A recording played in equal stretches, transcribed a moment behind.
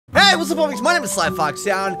Hi, what's up, folks? My name is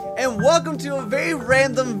XXSlyFoxHound, and welcome to a very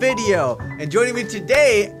random video. And joining me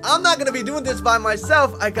today, I'm not gonna be doing this by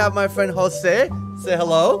myself. I got my friend Jose. Say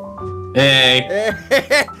hello. Hey.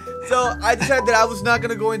 So I decided that I was not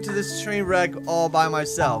gonna go into this train wreck all by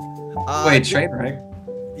myself. Wait, train wreck?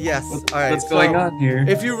 Yes. All right. What's going on here?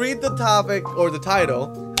 If you read the topic or the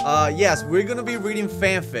title, yes, we're gonna be reading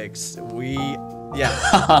fanfics. We're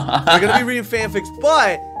gonna be reading fanfics,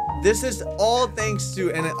 but this is all thanks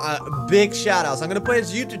to big shout outs. I'm gonna put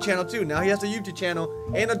his YouTube channel too. Now he has a YouTube channel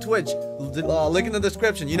and a Twitch. Link in the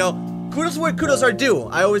description. You know, kudos where kudos are due.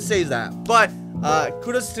 I always say that. But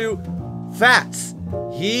kudos to Fats.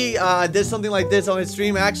 He did something like this on his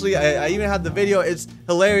stream. Actually, I even had the video. It's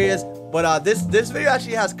hilarious. But this video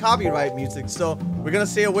actually has copyright music, so we're gonna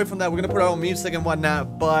stay away from that. We're gonna put our own music and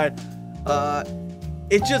whatnot. But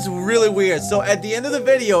it's just really weird. So at the end of the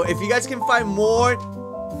video, if you guys can find more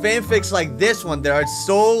fanfics like this one that are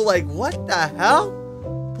so like, what the hell?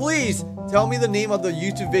 Please tell me the name of the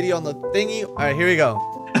YouTube video on the thingy. All right, here we go.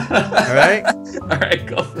 All right. All right,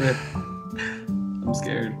 go for it. I'm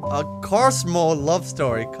scared. A COSMO love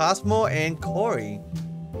story. Cosmo and Cory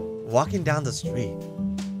walking down the street.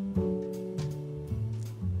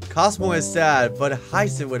 Cosmo is sad, but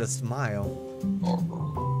hides it with a smile.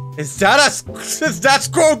 Is that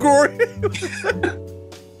Cory?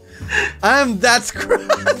 That's Cosmo.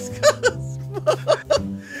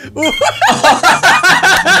 What?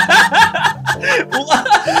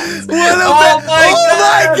 Oh my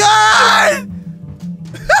god!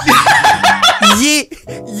 Yee!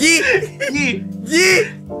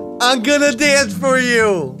 I'm gonna dance for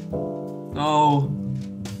you. Oh.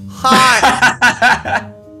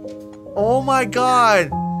 Hi. Oh my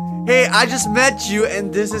god. Hey, I just met you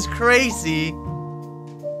and this is crazy.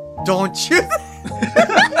 Don't you?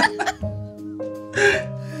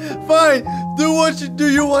 Fine. Do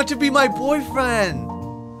you want to be my boyfriend?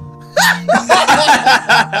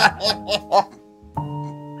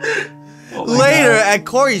 Later at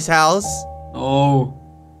Cory's house. Oh.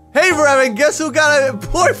 Hey, Reverend, guess who got a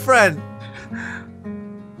boyfriend?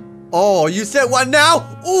 Oh, you said what now?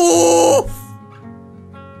 Oof.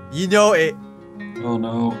 You know it. Oh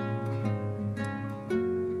no.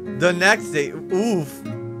 The next day. Oof.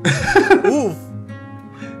 Oof.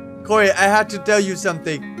 Cory, I have to tell you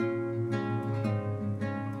something.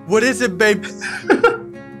 What is it, babe?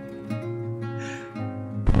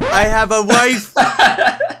 I have a wife.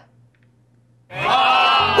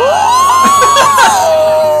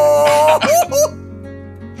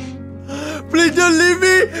 Please don't leave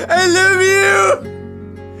me. I love you.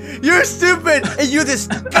 You're stupid and you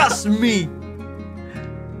disgust me.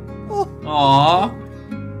 Aww.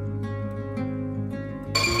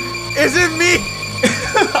 Is it me?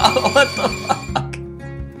 What the fuck?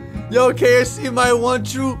 Yo, KFC might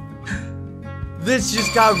want you. This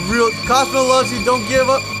just got real. Cosmo loves you, don't give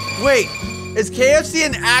up. Wait, is KFC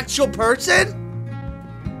an actual person?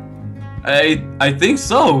 I think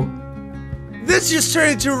so. This just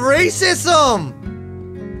turned into racism.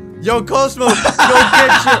 Yo, Cosmo, go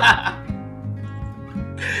get you.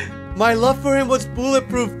 My love for him was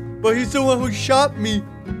bulletproof, but he's the one who shot me.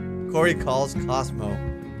 Cory calls Cosmo.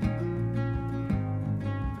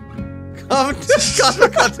 Cosmo,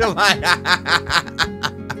 come to my.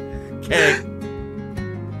 Okay.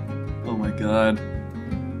 Oh my god.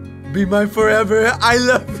 Be mine forever. I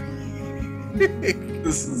love you.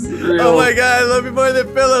 This is real. Oh my god, I love you more than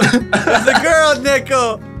Philip. It's a girl,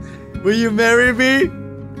 Nico. Will you marry me?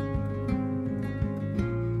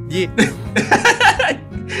 Yeah.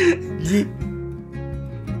 Yeah.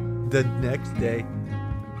 The next day.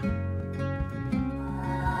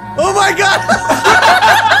 Oh my god!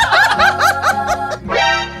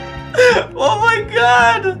 Oh my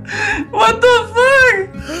god! What the fuck?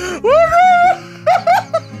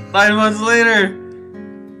 9 months later.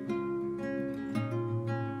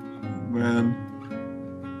 Man.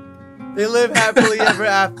 They live happily ever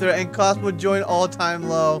after, and Cosmo joined all-time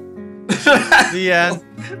low. The end.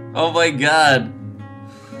 Oh my god.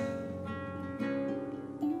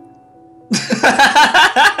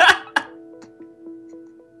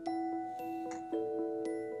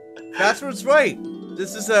 That's what's right.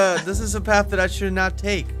 This is a path that I should not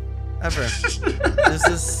take, ever.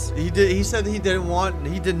 He said he did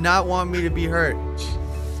not want me to be hurt.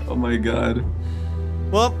 Oh my god.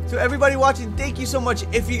 Well, to everybody watching, thank you so much.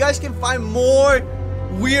 If you guys can find more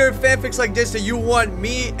weird fanfics like this that you want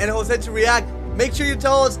me and Jose to react, make sure you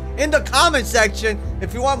tell us in the comment section.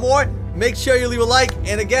 If you want more, make sure you leave a like.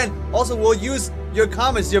 And again, also we'll use your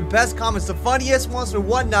comments, your best comments, the funniest ones or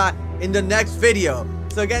whatnot in the next video.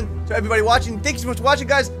 So again, to everybody watching, thank you so much for watching,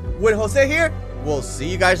 guys. With Jose here, we'll see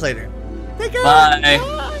you guys later. Take care.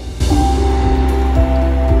 Bye.